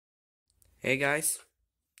Hey guys,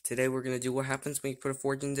 today we're gonna do what happens when you put a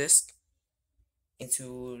forging disc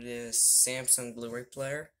into this Samsung Blu-ray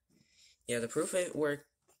player. Yeah, the proof it works.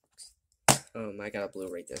 I got a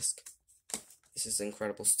Blu-ray disc. This is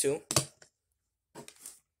Incredibles 2.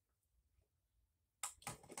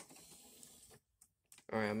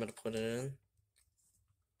 Alright, I'm gonna put it in.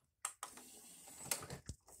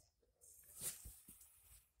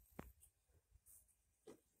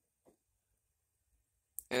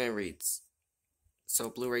 And it reads. So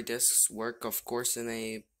Blu-ray discs work, of course, in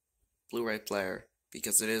a Blu-ray player,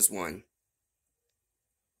 because it is one.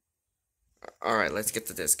 Alright, let's get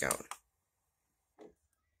the disc out.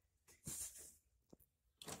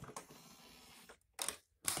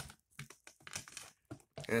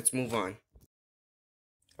 And let's move on.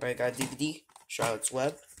 Alright, got a DVD, Charlotte's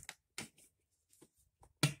Web.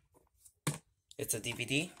 It's a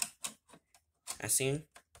DVD, as seen.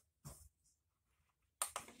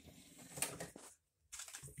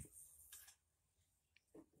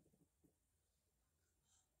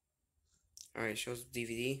 Alright, shows the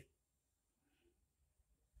DVD.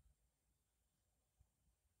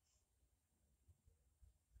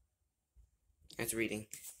 It's reading.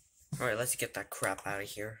 Alright, let's get that crap out of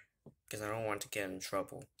here, because I don't want to get in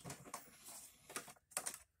trouble.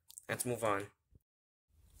 Let's move on.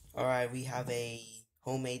 Alright, we have a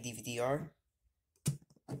homemade DVD-R,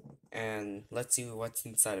 and let's see what's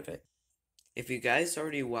inside of it. If you guys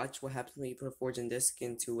already watched what happens when you put a forging disc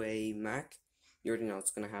into a Mac, you already know what's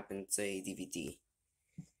going to happen. It's a DVD.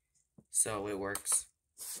 So it works.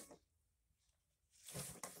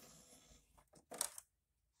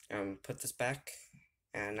 Put this back,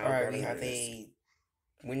 and now alright, we have a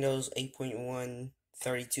Windows 8.1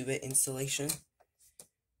 32-bit installation.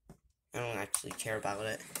 I don't actually care about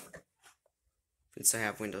it, since I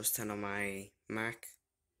have Windows 10 on my Mac.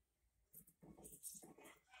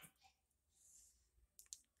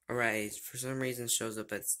 Alright, for some reason it shows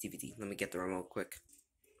up as DVD. Let me get the remote quick.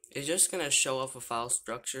 It's just gonna show off a file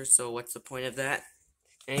structure, so what's the point of that?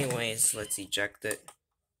 Anyways, let's eject it.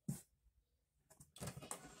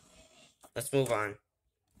 Let's move on.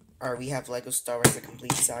 Alright, we have Lego Star Wars The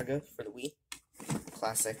Complete Saga for the Wii.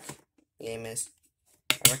 Classic game is.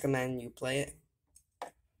 I recommend you play it.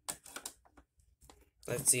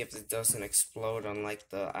 Let's see if it doesn't explode unlike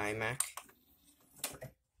the iMac.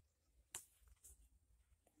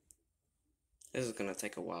 This is gonna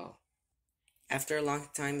take a while. After a long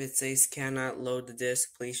time, it says cannot load the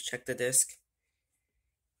disc. Please check the disc.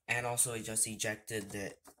 And also, it just ejected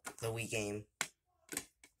the Wii game.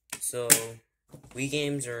 So, Wii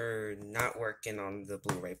games are not working on the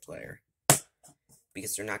Blu-ray player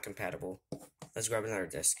because they're not compatible. Let's grab another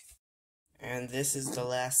disc. And this is the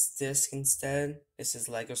last disc instead. This is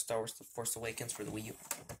Lego Star Wars The Force Awakens for the Wii U.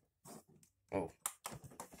 Oh.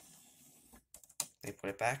 Let me put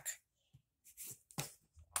it back.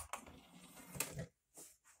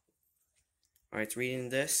 Alright, it's reading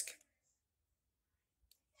the disc.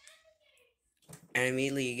 And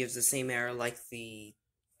immediately it gives the same error like the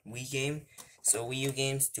Wii game. So Wii U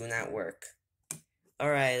games do not work.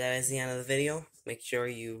 Alright, that is the end of the video. Make sure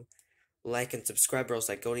you like and subscribe, or else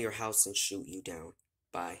I go to your house and shoot you down.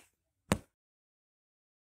 Bye.